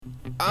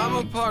I'm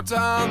a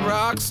part-time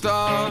rock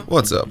star.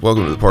 What's up?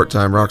 Welcome to the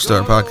Part-Time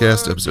Rockstar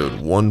Podcast,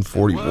 episode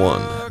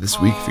 141. This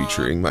week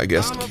featuring my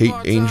guest Kate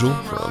Angel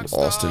from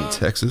Austin,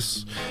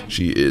 Texas.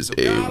 She is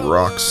a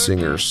rock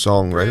singer,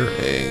 songwriter,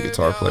 and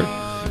guitar player.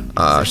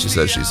 She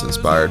says she's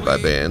inspired by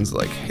bands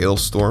like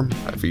Hailstorm.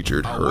 I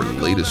featured her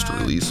latest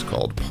release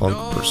called Punk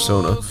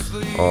Persona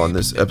on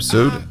this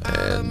episode,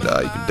 and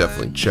you can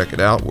definitely check it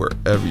out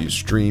wherever you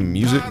stream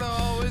music.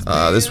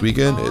 This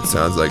weekend, it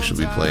sounds like she'll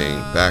be playing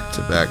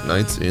back-to-back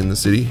nights in the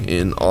city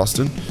in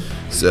Austin.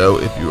 So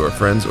if you are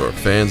friends or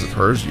fans of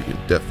hers, you can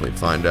definitely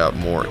find out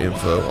more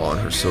info on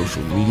her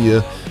social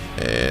media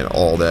and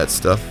all that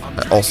stuff.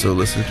 I also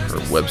listed her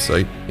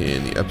website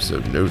in the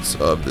episode notes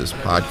of this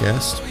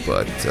podcast.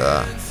 But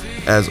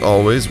as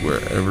always,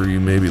 wherever you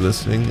may be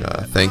listening,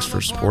 thanks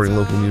for supporting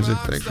local music.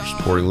 Thanks for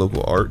supporting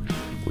local art.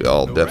 We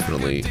all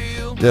definitely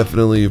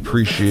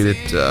appreciate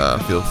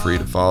it. Feel free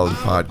to follow the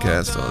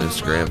podcast on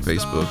Instagram,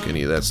 Facebook,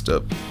 any of that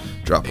stuff.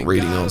 Drop a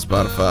rating on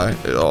Spotify.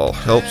 It all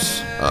helps.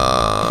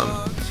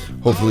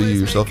 Hopefully you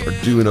yourself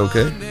are doing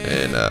okay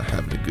and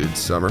having a good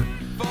summer.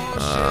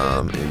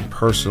 In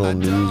personal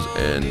news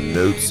and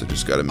notes, I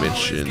just got to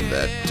mention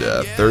that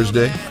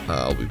Thursday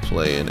I'll be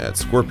playing at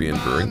Scorpion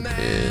Brewing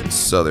in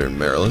Southern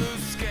Maryland.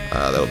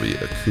 That'll be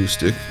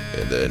acoustic.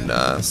 And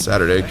then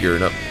Saturday,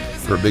 gearing up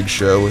for a big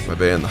show with my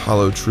band The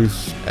Hollow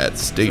Truth at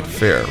State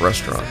Fair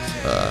Restaurant.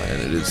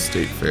 And it is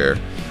State Fair,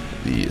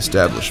 the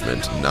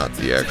establishment, not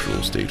the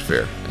actual State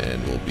Fair.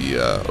 And we'll be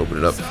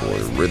opening up for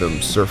the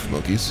Rhythm Surf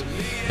Monkeys.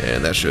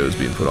 And that show is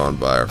being put on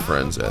by our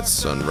friends at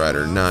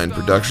Sunrider 9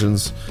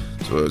 Productions.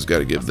 So I always got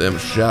to give them a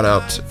shout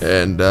out.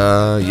 And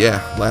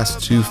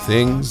last two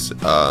things.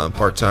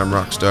 Part-Time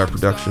Rockstar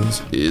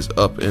Productions is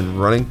up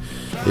and running.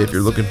 If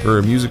you're looking for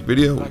a music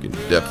video, we can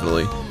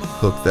definitely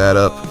hook that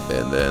up.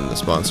 And then the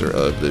sponsor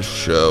of this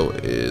show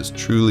is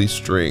Truly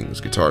Strings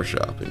Guitar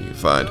Shop, and you can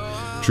find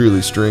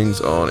Truly Strings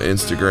on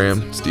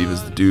Instagram. Steve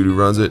is the dude who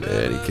runs it,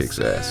 and he kicks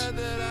ass.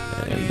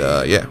 And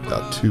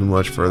without too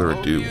much further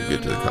ado, we'll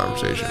get to the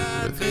conversation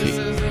with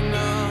Kate.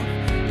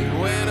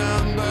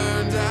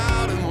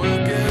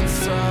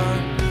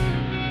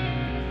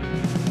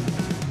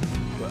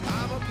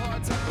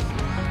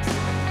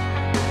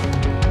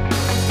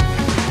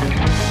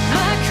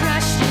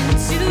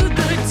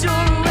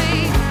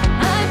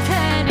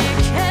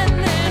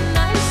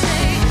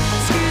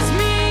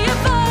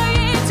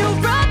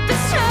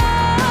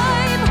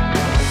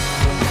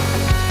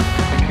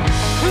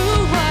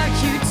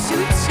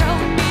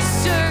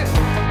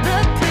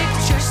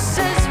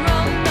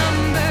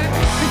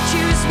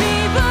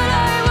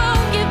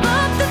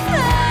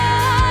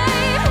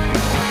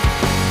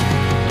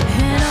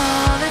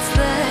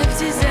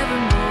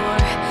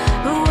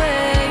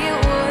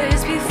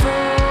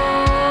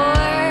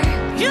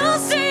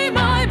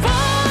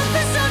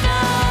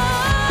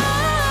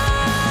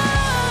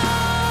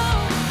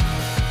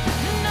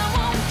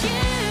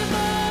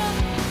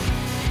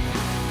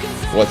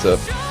 What's up?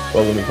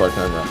 Welcome to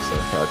Part-Time Rockstar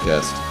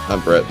Podcast. I'm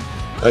Brett.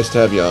 Nice to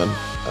have you on.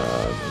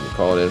 You're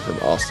calling in from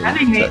Austin,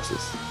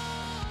 Texas.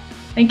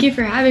 Thank you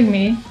for having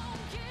me.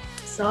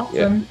 It's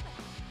awesome.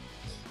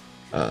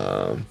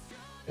 Yeah.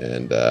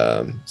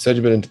 Said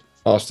you've been in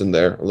Austin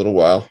there a little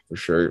while, for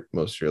sure,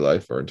 most of your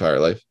life or entire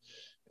life.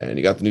 And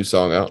you got the new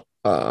song out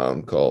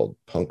called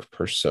Punk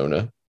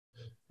Persona.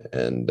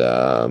 And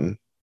I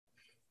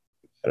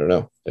don't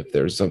know if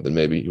there's something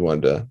maybe you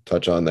wanted to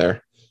touch on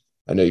there.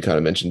 I know you kind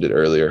of mentioned it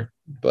earlier,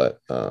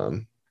 but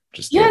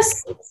just a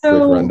quick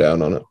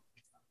rundown on it.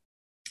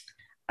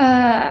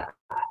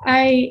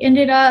 I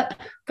ended up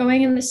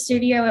going in the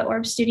studio at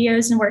Orb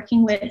Studios and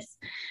working with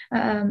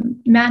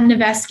Matt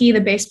Noveski,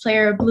 the bass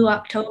player of Blue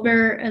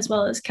October, as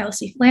well as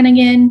Kelsey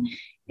Flanagan.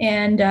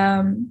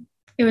 And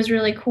it was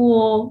really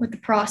cool with the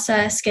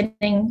process,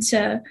 getting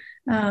to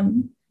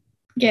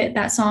get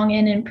that song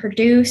in and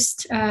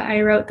produced.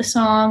 I wrote the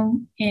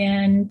song,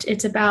 and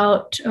it's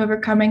about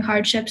overcoming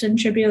hardships and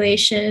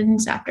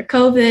tribulations after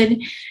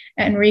COVID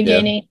and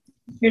regaining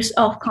your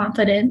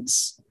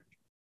self-confidence.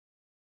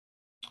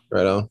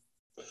 Right on.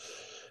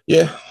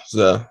 Yeah, it's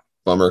a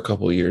bummer a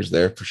couple of years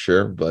there for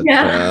sure, but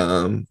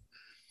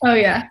oh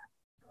yeah.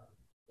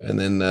 And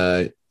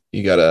then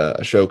you got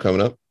a show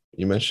coming up,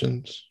 you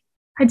mentioned.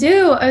 I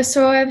do.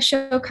 So I have a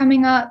show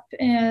coming up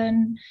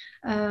in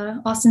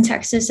Austin,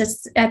 Texas.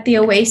 It's at the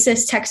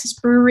Oasis Texas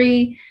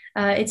Brewery.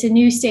 It's a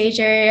new stage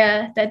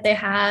area that they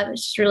have.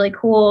 It's just really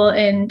cool,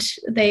 and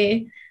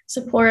they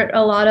support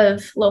a lot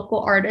of local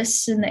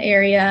artists in the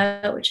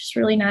area, which is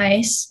really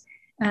nice.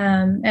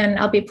 And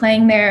I'll be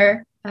playing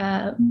there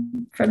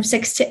from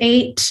 6 to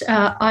 8.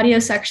 Audio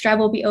Sex Drive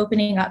will be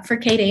opening up for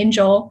Kate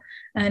Angel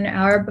an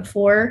hour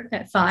before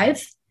at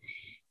 5.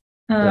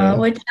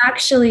 Which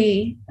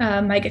actually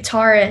my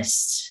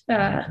guitarist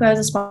who has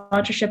a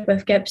sponsorship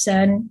with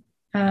Gibson,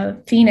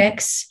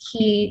 Phoenix,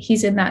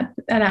 he's in that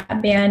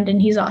band, and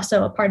he's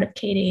also a part of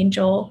Kate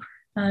Angel,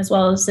 as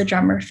well as the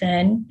drummer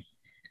Finn,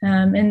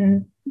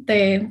 and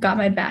they got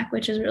my back,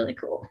 which is really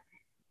cool.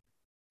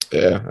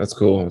 Yeah, that's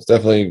cool. It's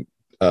definitely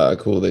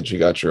cool that you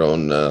got your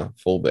own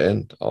full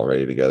band all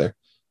ready together.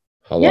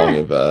 How long Yeah.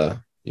 have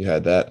you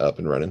had that up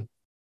and running?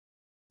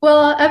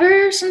 Well,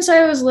 ever since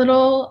I was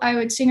little, I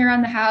would sing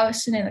around the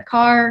house and in the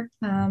car.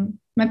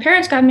 My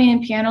parents got me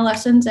in piano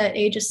lessons at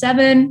age of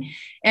 7,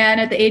 and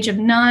at the age of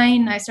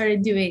 9, I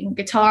started doing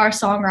guitar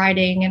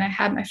songwriting, and I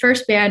had my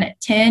first band at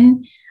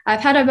 10. I've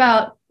had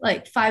about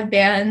like 5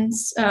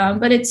 bands,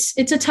 but it's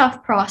a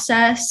tough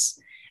process,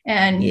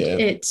 and Yeah,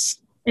 it's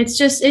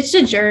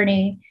a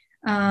journey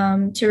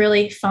to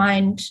really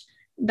find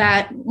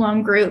that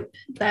one group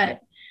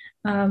that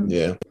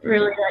yeah,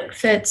 really like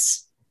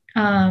fits.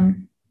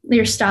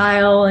 Your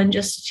style and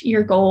just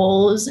your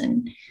goals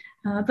and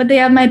but they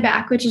have my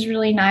back, which is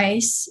really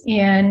nice.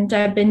 And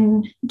I've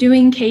been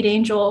doing Kate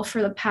Angel for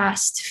the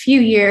past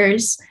few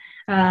years.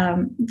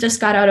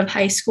 Just got out of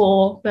high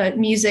school, but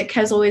music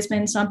has always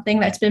been something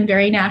that's been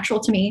very natural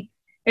to me.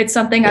 It's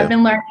something I've yeah,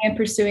 been learning and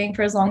pursuing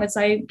for as long as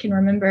I can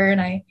remember,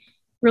 and I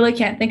really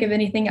can't think of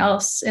anything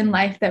else in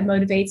life that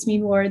motivates me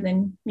more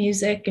than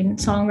music and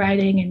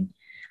songwriting. And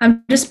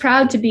I'm just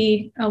proud to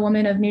be a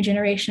woman of new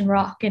generation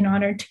rock and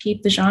honored to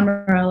keep the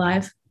genre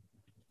alive.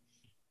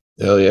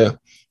 hell yeah.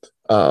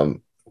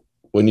 Um,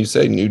 when you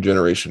say new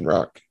generation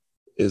rock,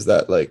 is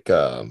that like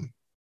an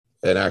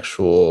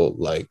actual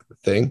like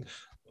thing,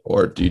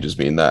 or do you just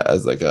mean that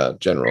as like a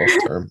general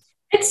term?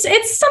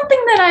 It's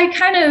something that I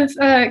kind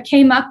of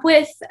came up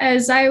with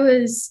as I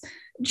was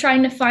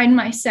trying to find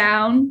my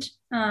sound.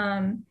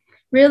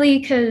 Really,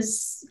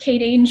 because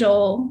Kate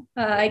Angel,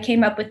 I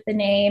came up with the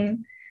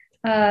name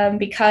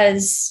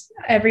because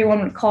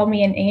everyone would call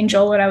me an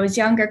angel when I was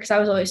younger because I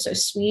was always so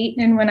sweet.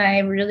 And when I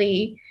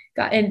really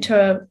got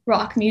into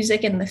rock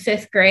music in the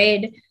 5th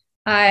grade,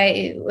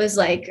 I was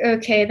like,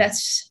 okay,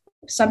 that's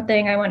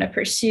something I want to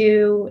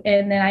pursue.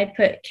 And then I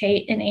put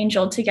Kate and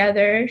Angel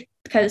together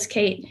because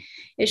Kate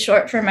is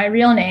short for my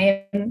real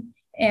name.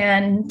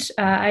 And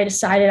I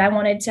decided I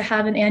wanted to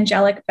have an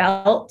angelic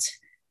belt,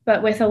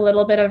 but with a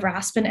little bit of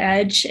rasp and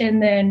edge,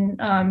 and then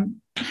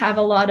have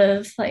a lot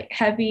of like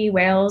heavy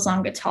wails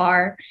on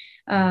guitar.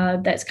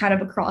 That's kind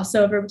of a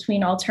crossover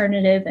between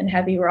alternative and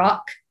heavy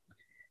rock.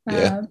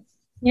 Yeah,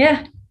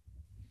 Yeah,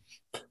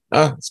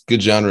 it's a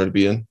good genre to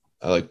be in.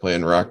 I like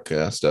playing rock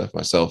stuff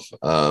myself.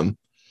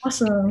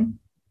 awesome.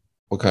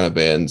 What kind of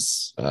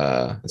bands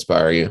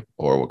inspire you,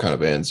 or what kind of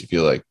bands you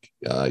feel like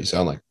you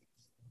sound like?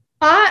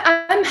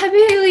 I'm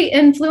heavily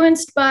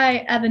influenced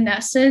by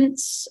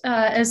Evanescence,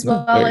 as No,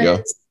 well there you as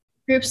go.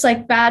 groups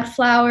like Bad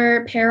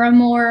Flower,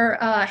 Paramore.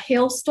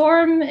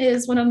 Hailstorm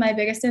is one of my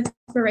biggest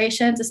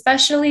inspirations,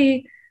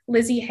 especially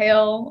Lizzie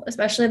Hale,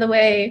 especially the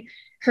way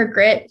her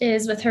grit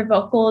is with her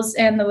vocals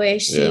and the way Yeah,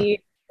 she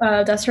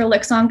does her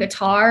licks on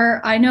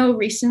guitar. I know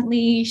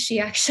recently she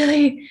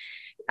actually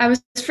I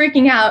was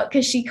freaking out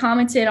because she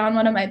commented on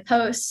one of my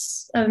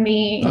posts of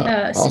me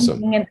awesome.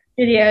 singing in the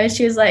studio.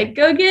 She was like,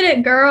 "Go get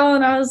it, girl!"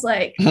 And I was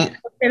like, "Okay,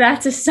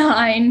 that's a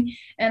sign."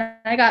 And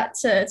I got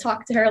to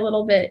talk to her a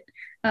little bit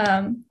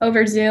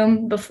over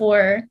Zoom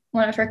before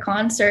one of her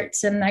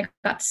concerts, and I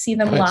got to see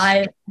them Nice.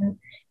 live. And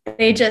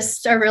they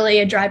just are really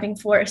a driving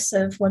force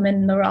of women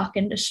in the rock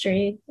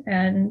industry,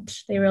 and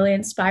they really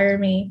inspire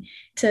me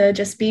to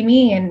just be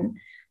me and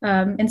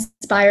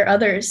inspire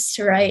others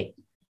to write.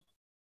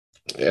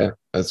 Yeah,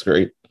 that's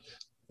great.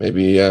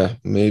 Maybe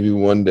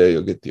one day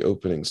you'll get the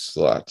opening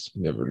slot.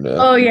 You never know.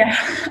 Oh yeah,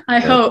 I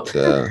hope.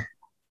 But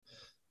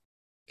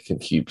can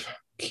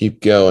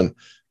keep going.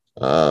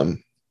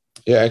 Um,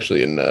 yeah,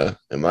 actually, in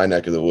my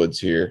neck of the woods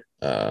here,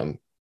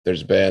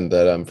 there's a band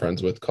that I'm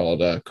friends with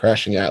called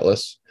Crashing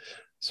Atlas.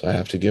 So I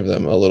have to give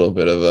them a little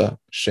bit of a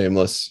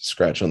shameless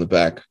scratch on the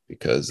back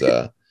because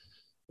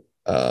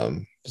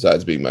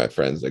besides being my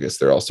friends, I guess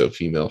they're also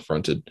female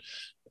fronted,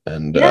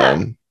 and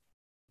Yeah.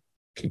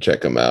 can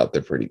check them out.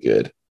 They're pretty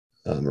good.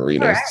 All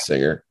Marina's the right.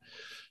 singer.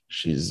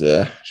 She's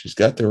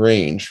got the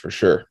range for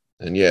sure,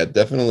 and yeah,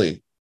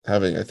 definitely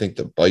having, I think,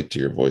 the bite to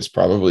your voice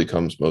probably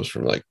comes most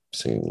from like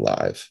singing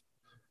live.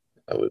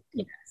 I would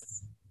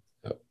Yes.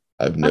 I've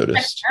I'll check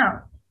noticed. it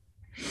out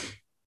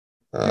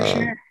for Um,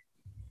 sure.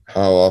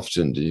 how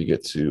often do you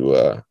get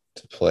to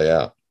play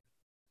out?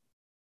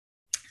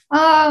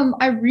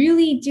 I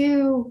really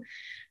do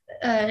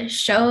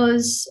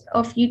shows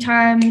a few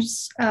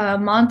times a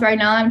month. Right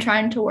now, I'm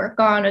trying to work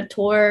on a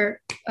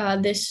tour.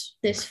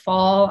 This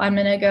fall, I'm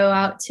gonna go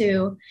out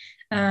to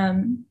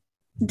um,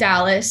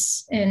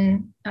 Dallas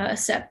in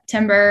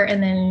September,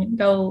 and then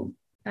go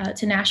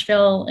to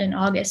Nashville in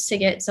August to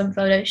get some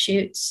photo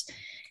shoots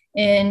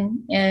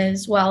in,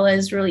 as well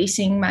as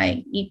releasing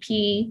my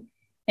EP.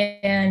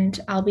 And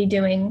I'll be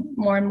doing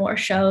more and more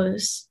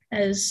shows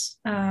as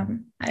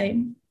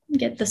I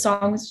get the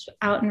songs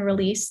out and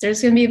released.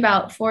 There's going to be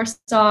about 4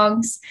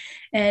 songs,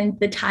 and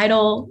the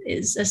title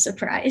is a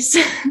surprise.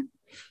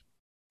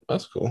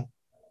 That's cool.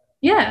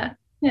 Yeah,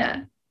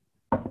 yeah.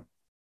 Are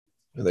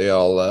they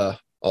all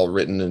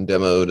written and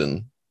demoed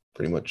and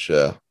pretty much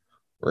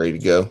ready to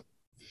go?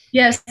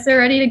 Yes, they're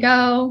ready to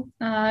go.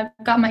 I've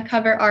got my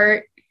cover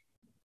art,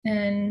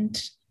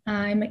 and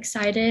I'm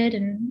excited,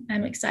 and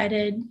I'm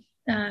excited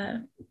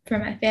for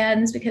my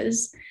fans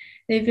because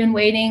they've been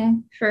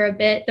waiting for a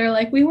bit. They're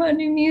like, we want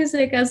new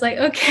music. I was like,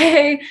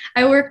 okay.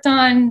 I worked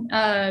on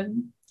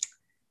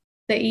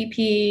the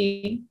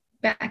EP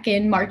back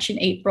in March and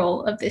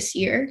April of this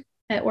year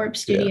at Orb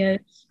Studios.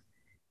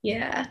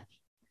 Yeah.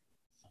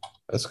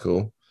 That's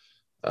cool.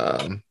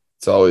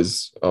 It's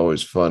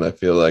always fun, I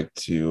feel like,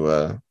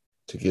 to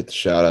get the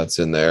shout outs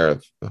in there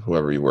of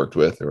whoever you worked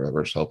with or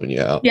whoever's helping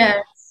you out.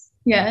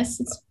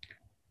 Yes.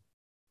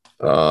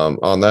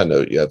 On that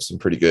note, you have some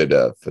pretty good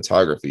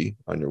photography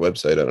on your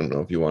website. I don't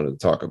know if you wanted to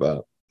talk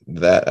about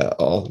that at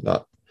all,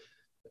 not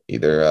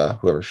either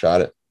whoever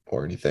shot it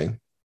or anything.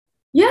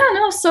 Yeah,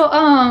 no. So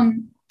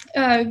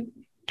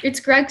it's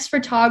Greg's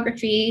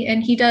photography,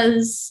 and he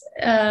does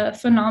a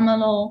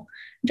phenomenal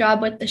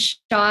job with the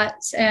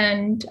shots.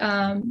 And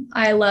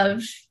I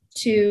love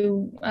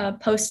to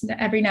post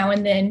every now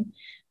and then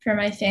for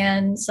my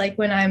fans. Like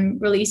when I'm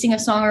releasing a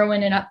song or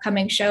when an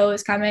upcoming show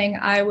is coming,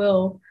 I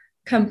will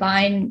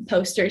combine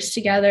posters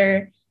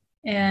together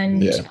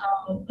and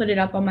I'll put it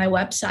up on my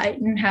website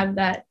and have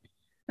that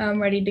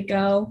ready to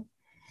go.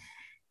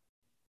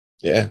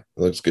 Yeah, it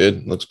looks good.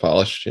 It looks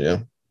polished, you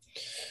know.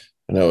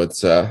 I know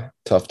it's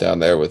tough down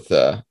there with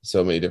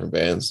so many different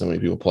bands, so many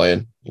people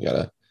playing. You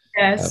gotta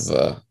have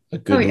a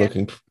good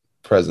looking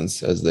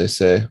presence, as they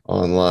say,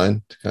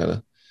 online to kind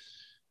of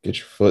get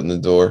your foot in the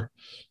door.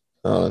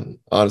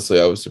 Honestly,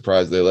 I was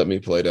surprised they let me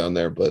play down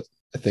there, but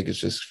I think it's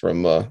just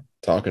from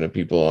talking to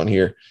people on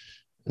here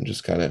and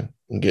just kind of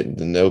getting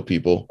to know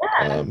people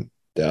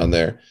down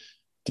there.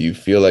 Do you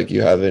feel like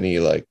you have any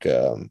like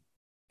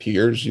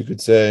peers, you could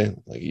say,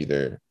 like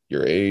either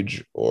your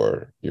age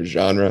or your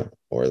genre,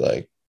 or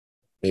like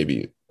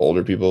maybe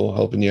older people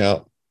helping you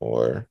out,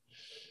 or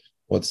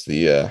what's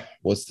the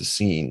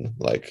scene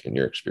like in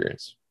your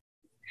experience?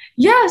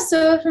 Yeah,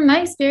 so from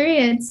my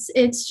experience,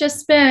 it's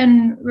just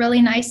been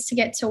really nice to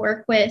get to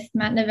work with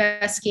Matt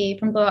Noveski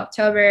from Blue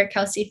October,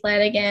 Kelsey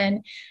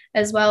Flanagan,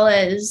 as well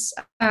as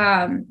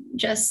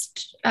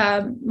just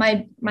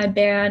my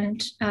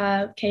band,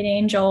 Kate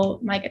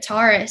Angel, my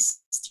guitarist,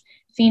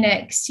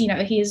 Phoenix. You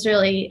know, he's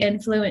really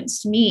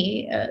influenced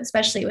me,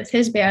 especially with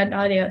his band,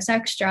 Audio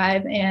Sex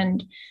Drive,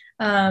 and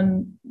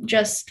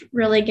just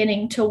really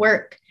getting to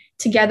work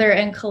together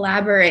and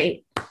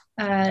collaborate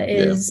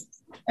is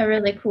a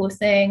really cool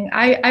thing.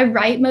 I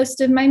write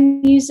most of my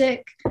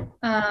music,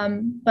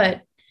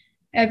 but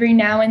every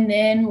now and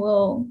then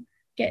we'll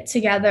get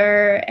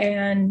together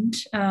and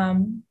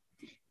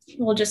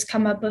we'll just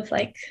come up with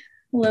like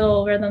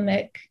little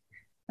rhythmic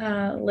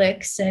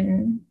licks,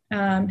 and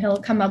he'll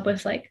come up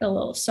with like a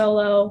little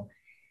solo,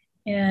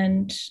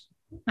 and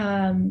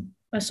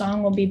a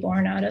song will be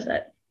born out of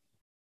it.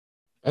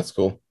 That's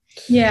cool.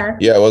 Yeah,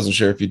 I wasn't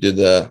sure if you did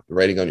the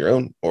writing on your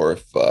own or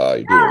if you do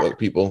it with other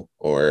people,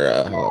 or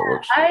how that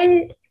works.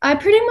 I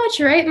pretty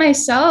much write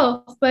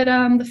myself, but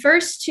the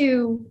first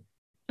two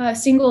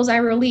singles I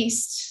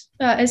released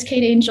as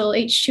Kate Angel,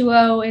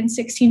 H2O and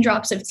 16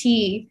 Drops of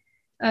Tea,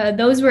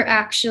 those were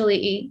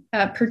actually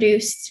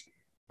produced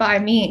by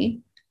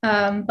me,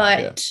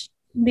 but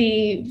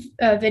the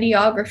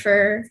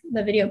videographer,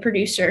 the video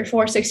producer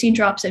for 16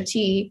 Drops of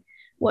Tea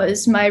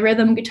was my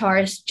rhythm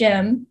guitarist,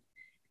 Jim.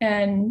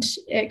 And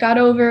it got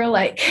over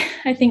like,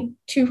 I think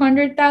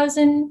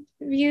 200,000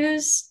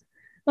 views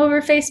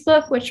over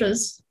Facebook, which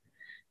was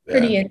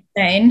pretty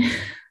insane.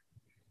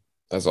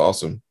 That's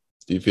awesome.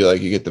 Do you feel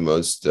like you get the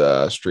most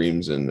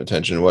streams and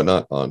attention and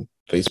whatnot on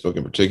Facebook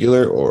in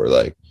particular, or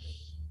like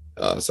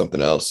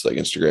something else like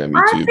Instagram,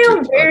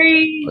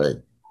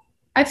 YouTube?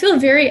 I feel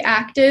very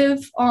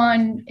active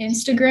on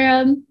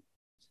Instagram.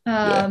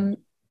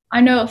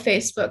 I know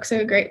Facebook's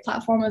a great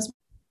platform as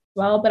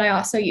well, but I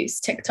also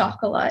use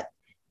TikTok a lot.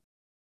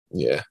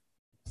 Yeah,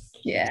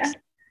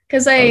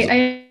 because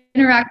I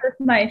interact with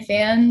my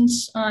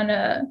fans on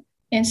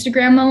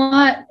Instagram a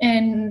lot,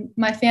 and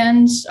my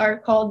fans are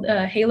called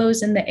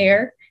Halos in the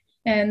Air,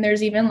 and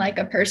there's even like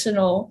a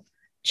personal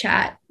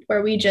chat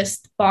where we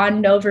just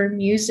bond over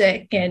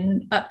music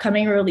and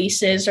upcoming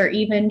releases, or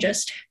even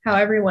just how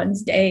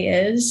everyone's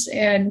day is.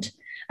 And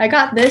I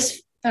got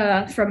this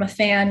from a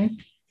fan.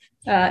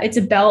 It's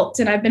a belt,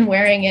 and I've been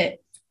wearing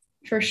it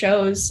for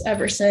shows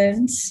ever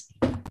since.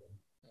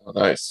 Oh,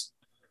 nice.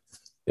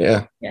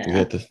 Yeah. You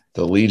get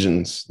the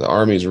legions, the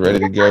armies ready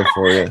to go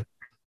for you.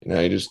 You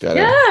know, you just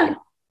gotta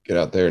get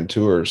out there and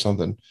tour or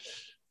something,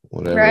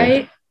 whatever.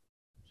 Right.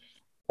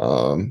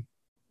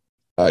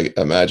 I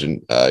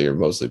imagine you're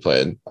mostly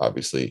playing,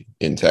 obviously,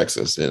 in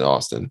Texas, in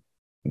Austin,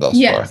 thus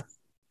far.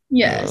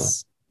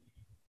 Yes.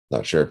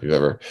 Not sure if you've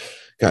ever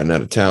gotten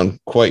out of town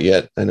quite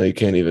yet. I know you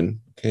can't even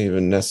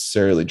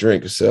necessarily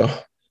drink, so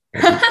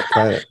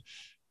kind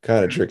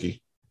of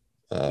tricky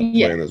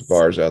playing those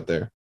bars out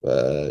there.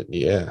 But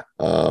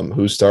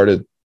who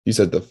started? You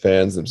said the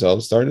fans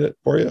themselves started it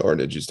for you, or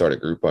did you start a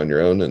group on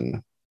your own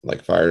and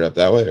like fire it up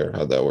that way, or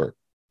how'd that work?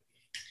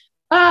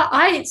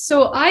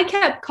 I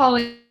kept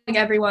calling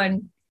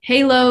everyone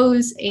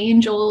Halos,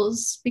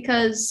 Angels,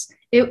 because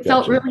it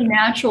felt really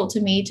natural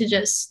to me to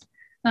just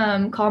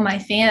call my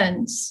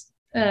fans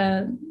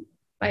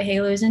by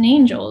Halos and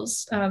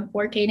Angels,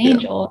 for Kate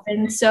Angel.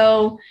 And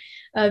so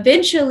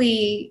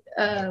eventually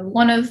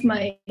one of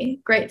my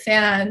great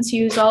fans,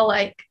 he was all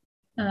like,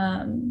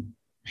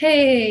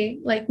 hey,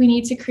 like we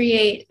need to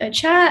create a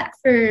chat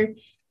for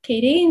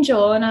Kate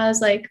Angel. And I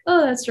was like,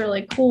 oh, that's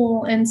really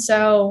cool. And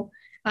so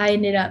I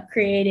ended up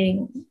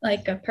creating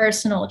like a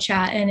personal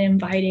chat and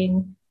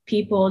inviting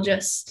people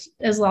just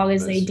as long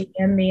as they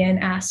DM me and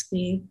ask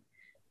me,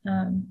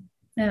 and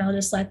I'll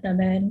just let them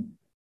in.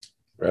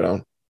 Right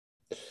on.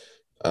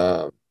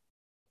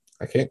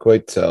 I can't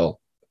quite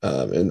tell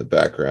in the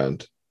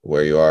background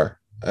where you are.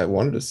 I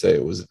wanted to say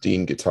it was a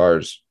Dean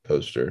Guitars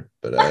poster,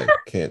 but I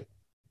can't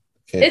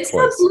it's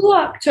a Blue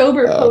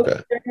October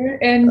poster. Okay.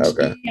 And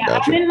gotcha.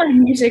 I'm in my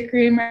music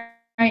room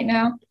right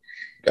now.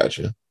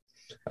 Gotcha.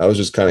 I was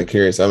just kind of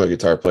curious. I'm a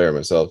guitar player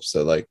myself,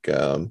 so like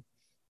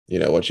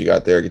what you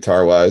got there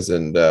guitar wise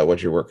and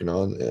what you're working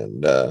on,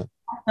 and I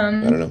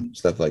don't know,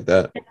 stuff like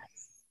that.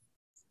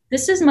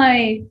 This is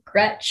my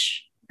Gretsch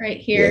right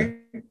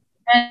here. Yeah.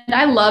 And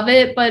I love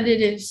it, but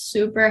it is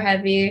super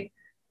heavy.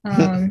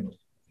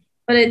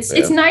 But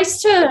it's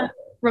nice to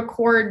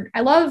record.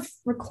 I love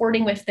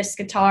recording with this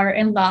guitar,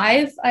 and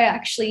live I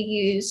actually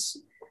use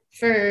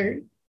for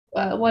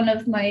one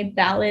of my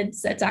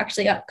ballads that's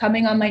actually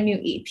upcoming on my new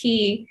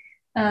EP.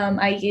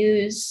 I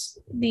use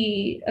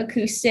the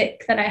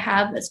acoustic that I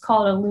have that's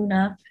called a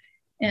Luna,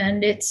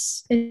 and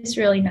it's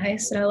really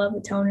nice, and I love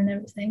the tone and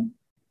everything.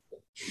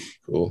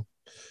 Cool.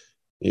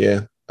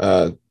 Yeah.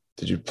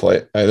 Did you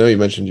play? I know you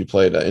mentioned you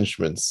played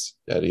instruments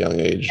at a young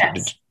age.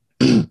 Yes.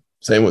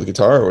 Same with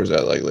guitar, or was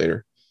that like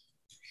later?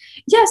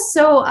 Yes.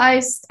 So I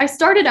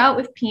started out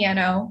with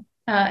piano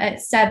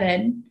at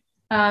 7.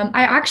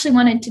 I actually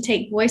wanted to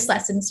take voice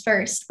lessons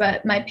first,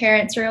 but my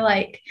parents were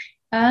like,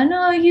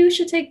 no, you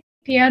should take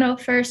piano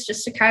first,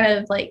 just to kind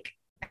of like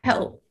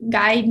help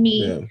guide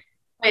me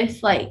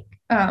with like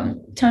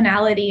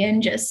tonality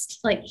and just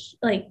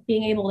like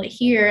being able to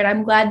hear. And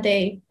I'm glad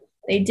they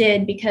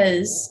did,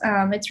 because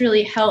it's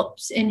really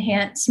helped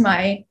enhance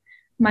my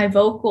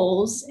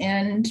vocals.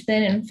 And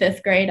then in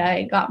 5th grade,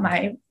 I got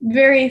my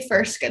very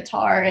first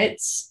guitar.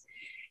 It's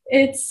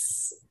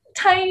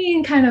tiny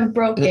and kind of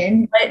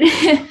broken, but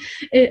I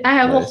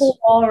have a whole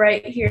wall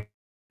right here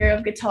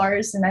of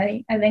guitars, and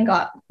I then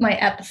got my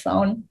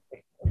Epiphone.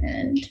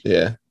 And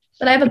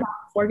but I have about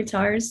 4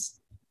 guitars.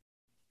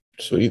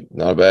 Sweet.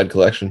 Not a bad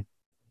collection.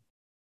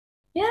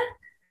 Yeah.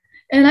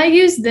 And I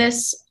use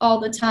this all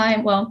the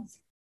time. Well,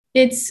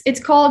 it's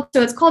called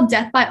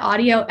Death by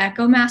Audio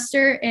Echo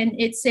Master, and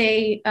it's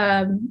a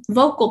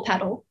vocal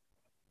pedal.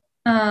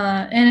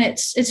 And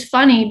it's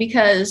funny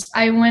because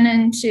I went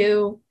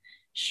into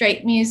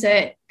straight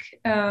music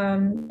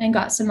and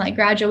got some like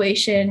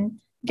graduation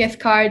gift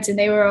cards, and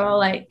they were all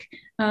like,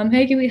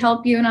 hey, can we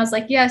help you? And I was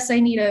like, yes, I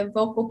need a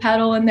vocal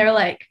pedal. And they're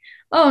like,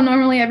 oh,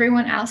 normally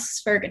everyone asks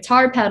for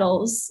guitar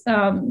pedals.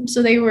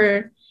 So they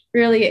were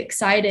really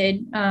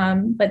excited.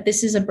 But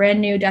this is a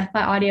brand new Death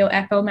by Audio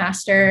Echo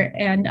Master,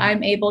 and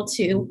I'm able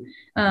to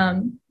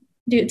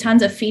do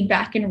tons of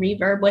feedback and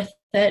reverb with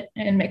it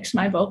and mix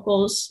my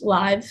vocals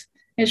live.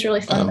 It's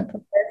really fun to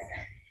play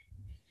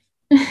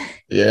with.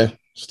 Yeah,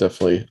 it's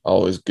definitely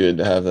always good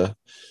to have the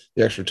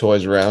extra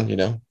toys around,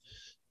 to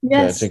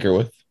tinker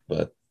with.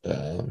 But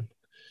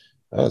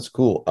that's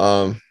cool.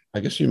 I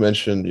guess you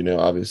mentioned,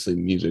 obviously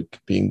music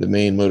being the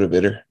main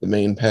motivator, the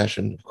main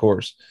passion, of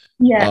course.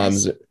 Yes.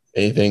 Is there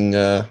anything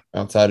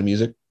outside of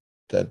music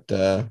that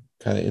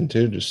kind of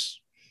into, just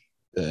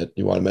that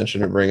you want to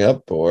mention or bring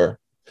up, or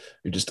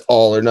you're just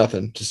all or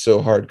nothing, just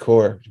so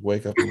hardcore, you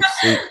wake up and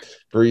sleep,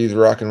 breathe,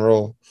 rock and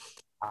roll?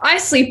 I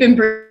sleep and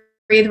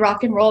breathe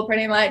rock and roll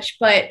pretty much,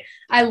 but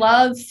I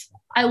love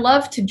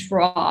to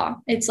draw.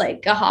 It's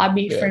like a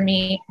hobby for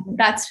me.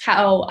 That's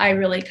how I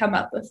really come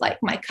up with like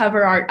my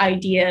cover art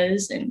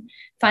ideas and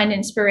find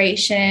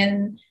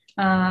inspiration.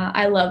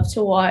 I love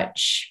to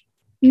watch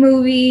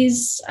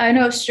movies. I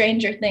know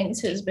Stranger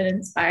Things has been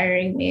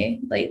inspiring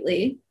me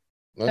lately.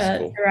 That's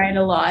cool. To write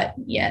a lot.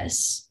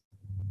 Yes.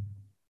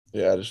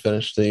 Yeah, I just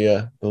finished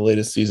the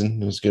latest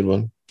season. It was a good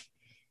one.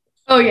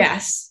 Oh,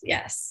 yes.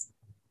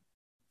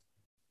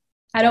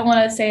 I don't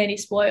want to say any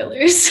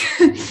spoilers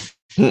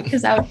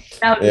because that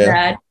would be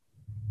bad.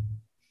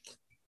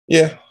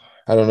 Yeah,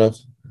 I don't know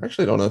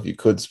if you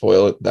could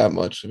spoil it that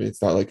much. I mean,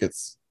 it's not like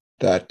it's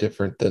that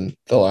different than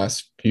the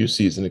last few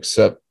seasons,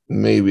 except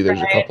maybe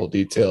there's a couple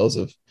details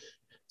of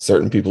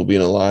certain people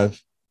being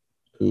alive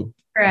who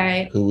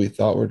we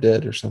thought were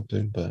dead or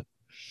something. But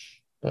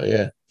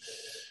yeah,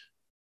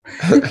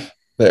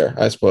 there,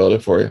 I spoiled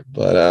it for you.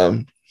 But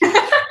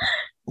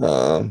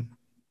there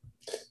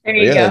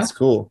you go. That's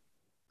cool.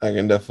 I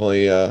can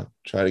definitely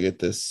try to get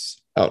this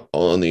out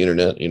on the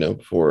internet,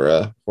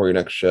 for your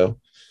next show.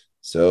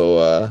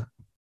 So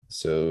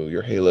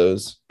your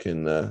Halos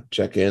can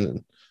check in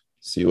and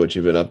see what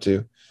you've been up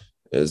to.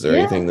 Is there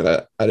anything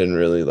that I didn't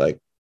really like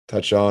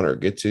touch on or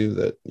get to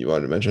that you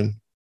wanted to mention?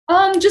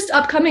 Just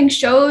upcoming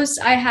shows.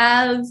 I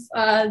have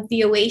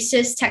the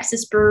Oasis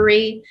Texas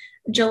Brewery,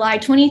 July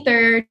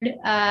 23rd.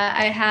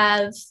 I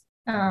have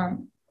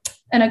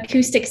an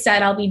acoustic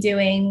set I'll be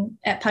doing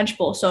at Punch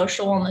Bowl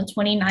Social on the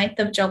 29th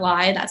of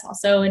July. That's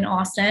also in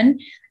Austin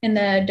in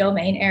the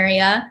Domain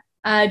area.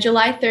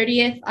 July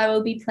 30th, I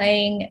will be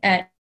playing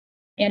at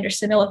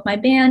Andersonville with my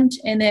band,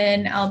 and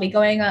then I'll be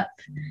going up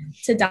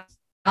to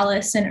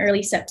Dallas in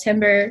early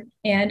September,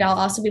 and I'll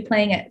also be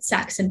playing at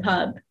Saxon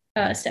Pub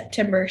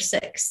September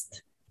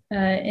 6th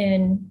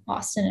in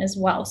Austin as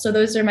well. So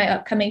those are my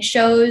upcoming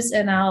shows,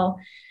 and I'll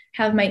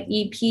have my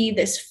EP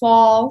this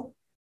fall,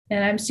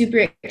 and I'm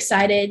super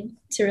excited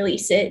to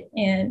release it,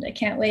 and I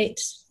can't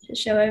wait to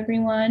show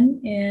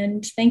everyone.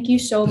 And thank you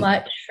so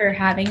much for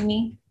having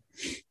me.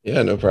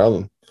 Yeah, no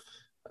problem.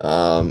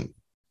 I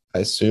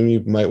assume you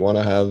might want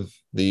to have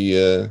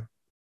the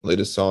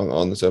latest song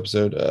on this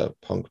episode,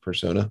 Punk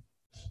Persona.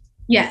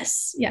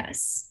 Yes.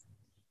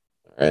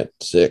 All right,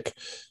 sick.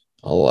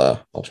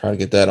 I'll try to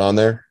get that on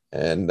there,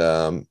 and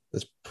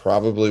this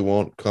probably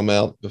won't come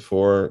out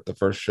before the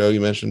first show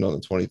you mentioned on the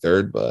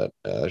 23rd, but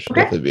it should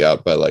definitely be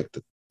out by like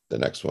the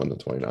next one, the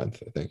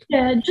 29th, I think.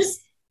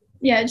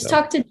 Just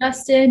talk to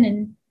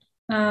Justin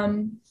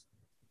and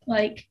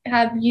like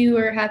have you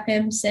or have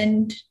him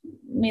send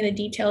me the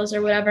details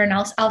or whatever, and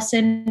I'll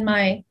send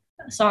my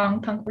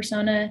song Punk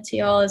Persona to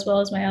y'all as well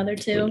as my other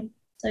two,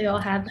 so y'all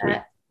have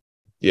that.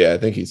 Yeah, I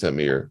think he sent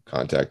me your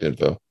contact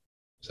info,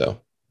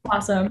 so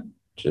awesome.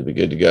 Should be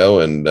good to go.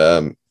 And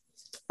maybe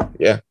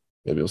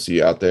we'll see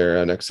you out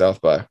there next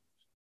South by.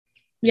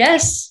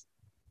 Yes.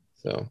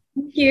 So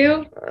thank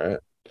you. All right,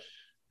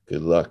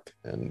 good luck,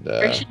 and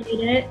appreciate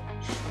it.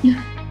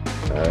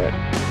 All right,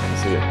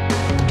 see you.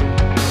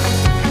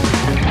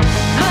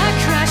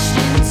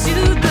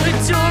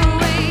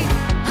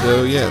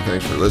 So yeah,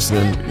 thanks for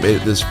listening. We made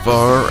it this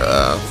far.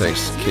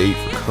 Thanks to Kate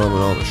for coming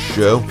on the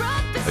show.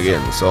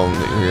 Again, the song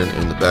that you're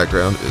hearing in the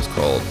background is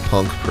called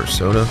Punk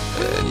Persona,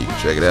 and you can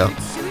check it out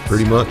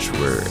pretty much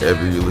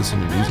wherever you listen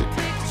to music.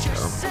 So,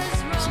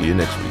 see you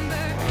next week.